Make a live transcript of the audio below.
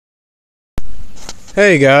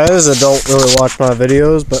Hey guys, I don't really watch my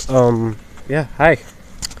videos, but yeah, hi.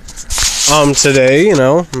 Today,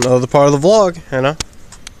 another part of the vlog,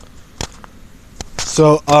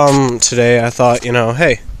 So, today I thought,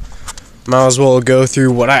 hey, might as well go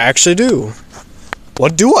through what I actually do.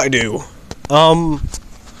 What do I do?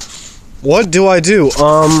 What do I do?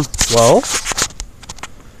 Well,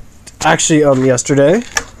 actually, yesterday,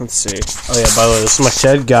 let's see. Oh yeah, by the way, this is my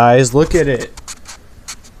shed, guys. Look at it.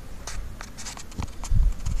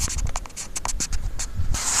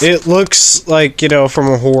 It looks like,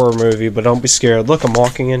 from a horror movie, but don't be scared. Look, I'm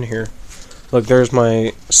walking in here. Look, there's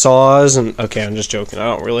my saws, and okay, I'm just joking. I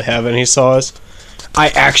don't really have any saws. I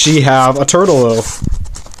actually have a turtle, though.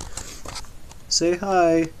 Say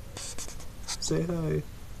hi. Say hi.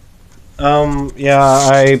 Yeah,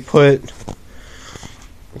 I put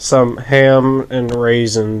some ham and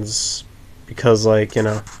raisins because,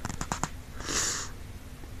 oh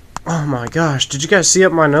my gosh, did you guys see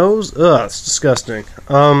up my nose? Ugh, it's disgusting.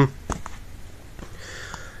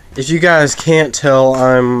 If you guys can't tell,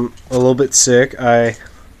 I'm a little bit sick. I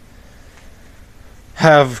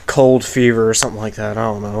have cold fever or something like that. I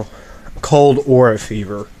don't know. Cold or a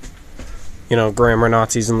fever. Grammar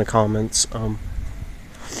Nazis in the comments.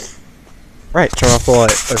 Right, turn off the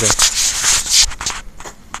light. Okay.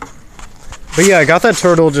 But yeah, I got that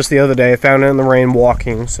turtle just the other day. I found it in the rain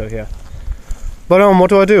walking, so yeah. But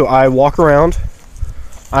what do? I walk around.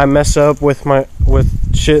 I mess up with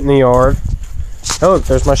shit in the yard. Oh, look,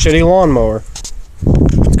 there's my shitty lawnmower.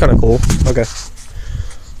 It's kind of cool. Okay.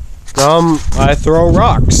 I throw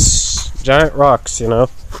rocks. Giant rocks, I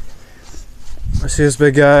see this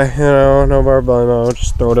big guy, no barbello,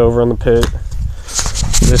 just throw it over in the pit.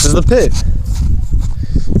 This is the pit.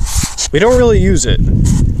 We don't really use it.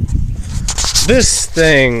 This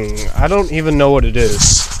thing, I don't even know what it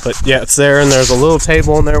is. But yeah, it's there, and there's a little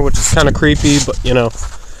table in there, which is kind of creepy, but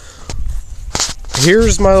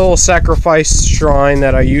here's my little sacrifice shrine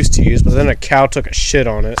that I used to use, but then a cow took a shit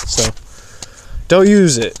on it, so don't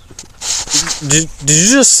use it. Did you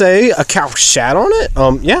just say a cow shat on it?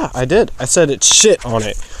 Yeah, I did. I said it shit on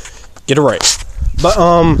it. Get it right. But,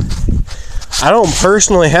 I don't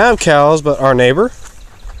personally have cows, but our neighbor,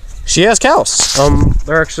 she has cows.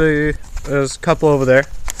 There's a couple over there.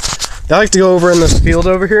 They like to go over in this field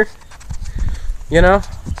over here.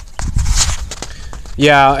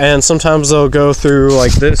 Yeah, and sometimes they'll go through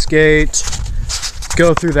like this gate,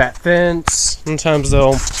 go through that fence. Sometimes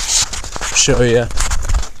they'll show you.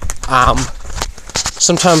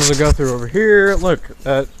 Sometimes they'll go through over here. Look,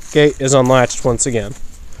 that gate is unlatched once again.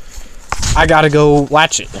 I gotta go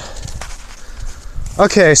latch it.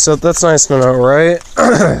 Okay, so that's nice to know, right?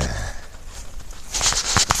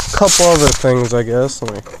 Couple other things, I guess.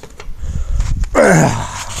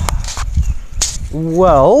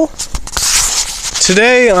 Well,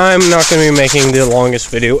 today I'm not going to be making the longest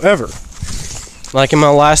video ever. Like in my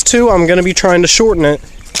last two, I'm going to be trying to shorten it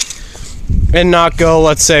and not go,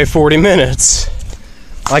 let's say, 40 minutes.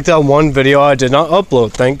 Like that one video I did not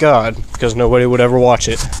upload, thank God, because nobody would ever watch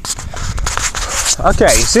it. Okay,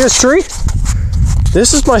 you see this tree?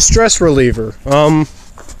 This is my stress reliever.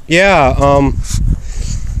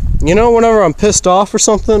 Whenever I'm pissed off or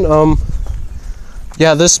something,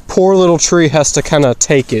 yeah, this poor little tree has to kind of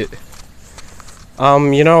take it.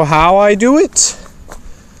 You know how I do it?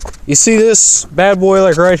 You see this bad boy,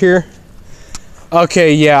 like right here?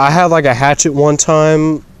 Okay, yeah, I had like a hatchet one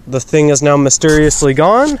time. The thing is now mysteriously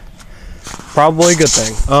gone. Probably a good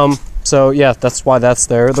thing. So yeah, that's why that's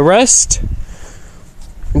there. The rest,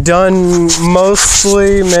 done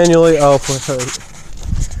mostly manually. Oh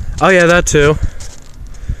yeah, that too.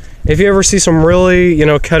 If you ever see some really,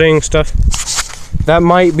 cutting stuff, that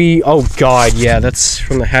might be, oh God, yeah, that's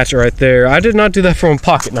from the hatchet right there. I did not do that from a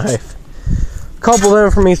pocket knife. A couple of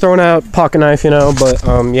them from me throwing out pocket knife, but,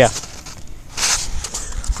 yeah.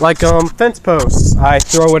 Like, fence posts, I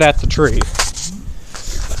throw it at the tree.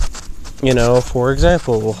 For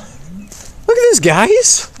example. Look at this,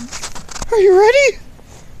 guys. Are you ready?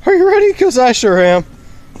 Are you ready? Because I sure am.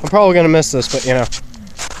 I'm probably going to miss this, but,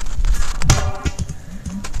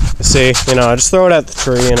 see, I just throw it at the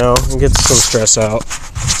tree, and get some stress out.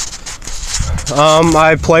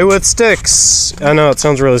 I play with sticks. I know it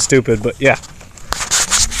sounds really stupid, but yeah.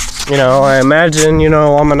 I imagine,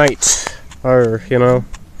 I'm a knight. Or,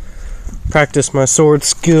 practice my sword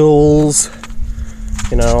skills.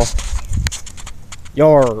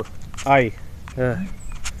 Yar. Yeah.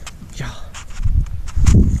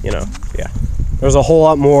 Yeah. There's a whole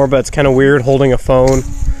lot more, but it's kind of weird holding a phone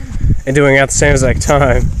and doing it at the same exact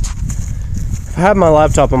time. If I had my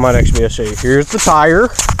laptop, I might actually be able to show you. Here's the tire.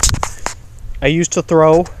 I used to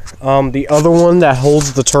throw. The other one that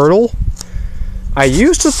holds the turtle, I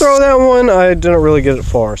used to throw that one. I didn't really get it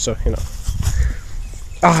far, so, you know.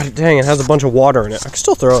 Ah, dang, it has a bunch of water in it. I can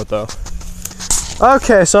still throw it, though.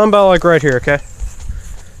 Okay, so I'm about, like, right here, okay?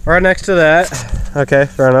 Right next to that. Okay,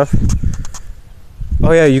 fair enough.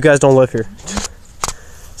 Oh, yeah, you guys don't live here.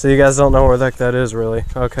 So you guys don't know where the heck that is, really.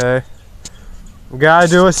 Okay. We gotta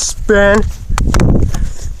do a spin.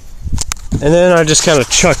 And then I just kind of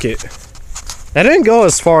chuck it. That didn't go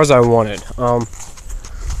as far as I wanted.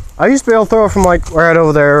 I used to be able to throw it from like right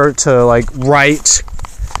over there to like right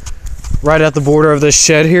at the border of this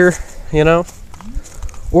shed here, you know?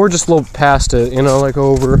 Or just a little past it, you know, like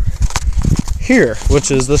over here, which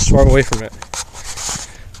is this far away from it.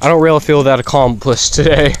 I don't really feel that accomplished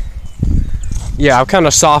today. Yeah, I've kind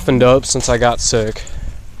of softened up since I got sick.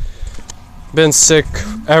 Been sick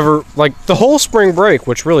ever, like the whole spring break,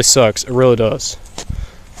 which really sucks. It really does.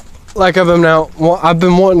 Like I've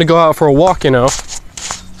been wanting to go out for a walk, you know.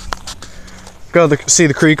 See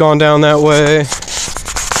the creek on down that way.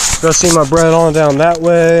 Go see my bread on down that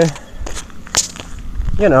way.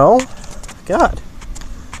 You know, God.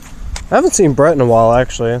 I haven't seen Brett in a while,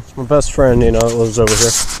 actually. It's my best friend, you know, that lives over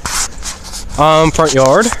here. Front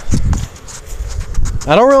yard.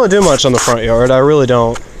 I don't really do much on the front yard. I really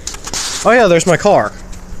don't. Oh yeah, there's my car.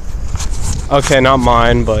 Okay, not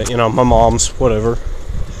mine, but, you know, my mom's, whatever.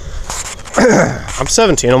 I'm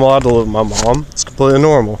 17, I'm allowed to live with my mom. It's completely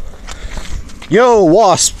normal. Yo,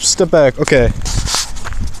 wasp, step back. Okay.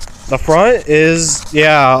 The front is,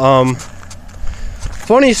 yeah,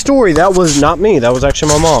 funny story, that was not me. That was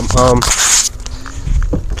actually my mom.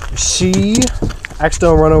 She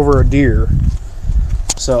accidentally run over a deer.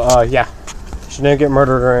 So, yeah. She didn't get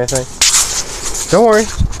murdered or anything. Don't worry.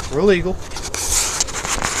 We're legal.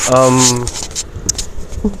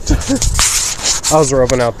 I was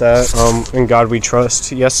rubbing out that, in God we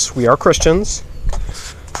trust. Yes, we are Christians.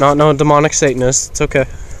 Not no demonic Satanists. It's okay.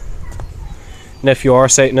 And if you are a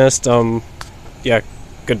Satanist, yeah,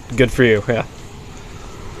 good for you, yeah.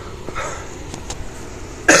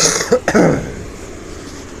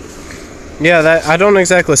 Yeah, that I don't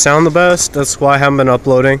exactly sound the best. That's why I haven't been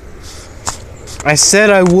uploading. I said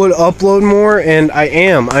I would upload more, and I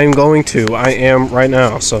am. I'm going to. I am right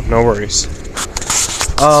now, so no worries.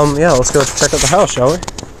 Yeah, let's go check out the house, shall we?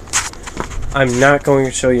 I'm not going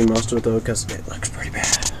to show you most of it, though, because it looks pretty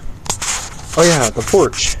bad. Oh, yeah, the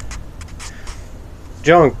porch.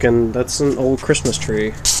 Junk, and that's an old Christmas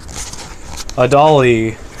tree. A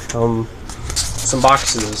dolly, some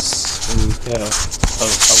boxes, and, yeah, a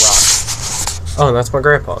rock. Oh, and that's my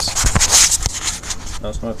grandpa's.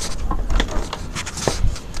 That's my...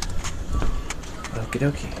 Okie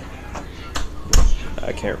dokie.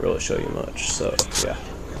 I can't really show you much, so yeah.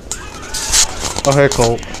 Oh, hey,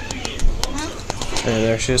 Colt. And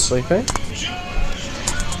there she is sleeping.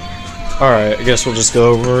 Alright, I guess we'll just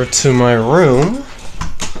go over to my room.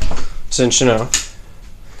 Since, you know,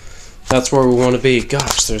 that's where we want to be.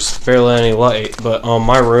 Gosh, there's barely any light, but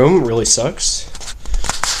my room really sucks.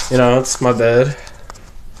 You know, it's my bed.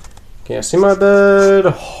 Can you see my bed?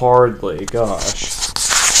 Hardly, gosh.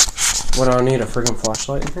 What do I need, a friggin'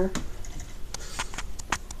 flashlight in here?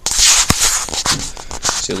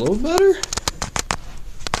 See a little better?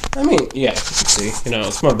 I mean, yeah, you can see. You know,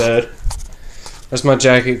 it's my bed. There's my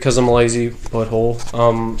jacket because I'm a lazy butthole.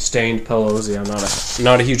 Stained pillows. Yeah, I'm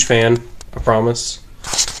not a huge fan. I promise.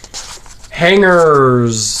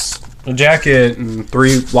 Hangers, a jacket, and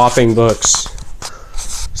 3 whopping books.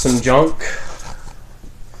 Some junk.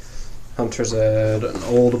 Hunter's Ed, an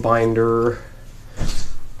old binder.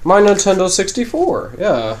 My Nintendo 64.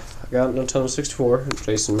 Yeah, I got a Nintendo 64.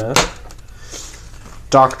 Jason Math.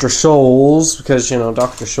 Dr. Scholl's, because, you know,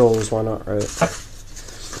 Dr. Scholl's, why not, right?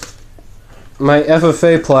 My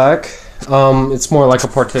FFA plaque, it's more like a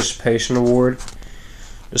participation award.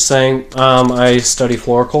 Just saying, I study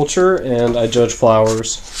floriculture and I judge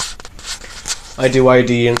flowers. I do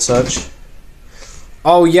ID and such.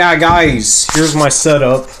 Oh yeah, guys, here's my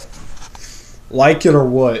setup. Like it or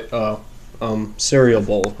what? Cereal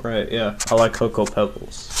bowl, right? Yeah, I like Cocoa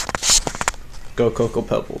Pebbles. Go Cocoa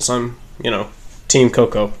Pebbles. I'm, you know, Team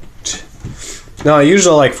Cocoa. No, I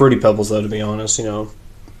usually like Fruity Pebbles though, to be honest. You know,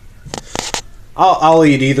 I'll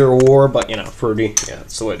eat either or, but you know, fruity, yeah,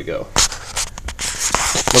 it's the way to go.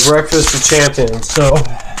 The Breakfast of Champions. So,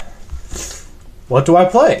 what do I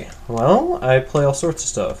play? Well, I play all sorts of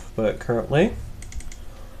stuff, but currently,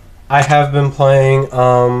 I have been playing,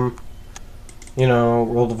 you know,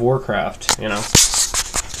 World of Warcraft. You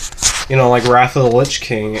know, like Wrath of the Lich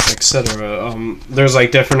King, etc. There's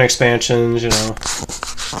like different expansions. You know,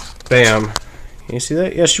 bam. Can you see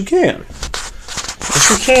that? Yes, you can. Yes,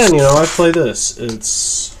 you can. You know, I play this.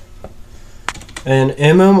 It's an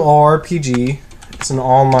MMORPG. It's an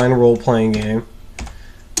online role-playing game.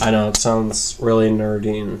 I know, it sounds really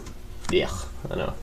nerdy and... Yeah, I know.